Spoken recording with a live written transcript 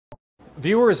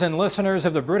Viewers and listeners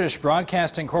of the British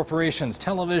Broadcasting Corporation's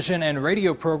television and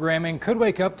radio programming could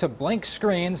wake up to blank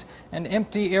screens and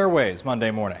empty airways Monday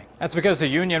morning. That's because the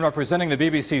union representing the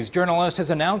BBC's journalists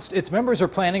has announced its members are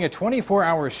planning a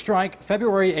 24-hour strike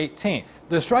February 18th.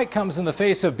 The strike comes in the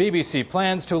face of BBC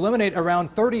plans to eliminate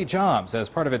around 30 jobs as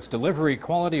part of its Delivery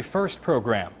Quality First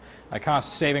program, a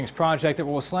cost savings project that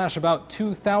will slash about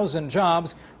 2,000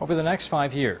 jobs over the next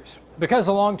 5 years. Because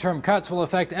the long-term cuts will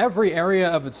affect every area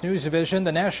of its news division,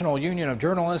 the National Union of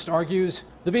Journalists argues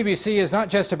the BBC is not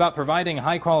just about providing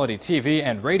high-quality TV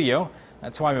and radio.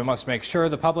 That's why we must make sure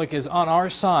the public is on our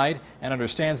side and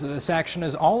understands that this action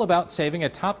is all about saving a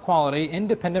top-quality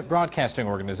independent broadcasting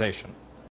organization.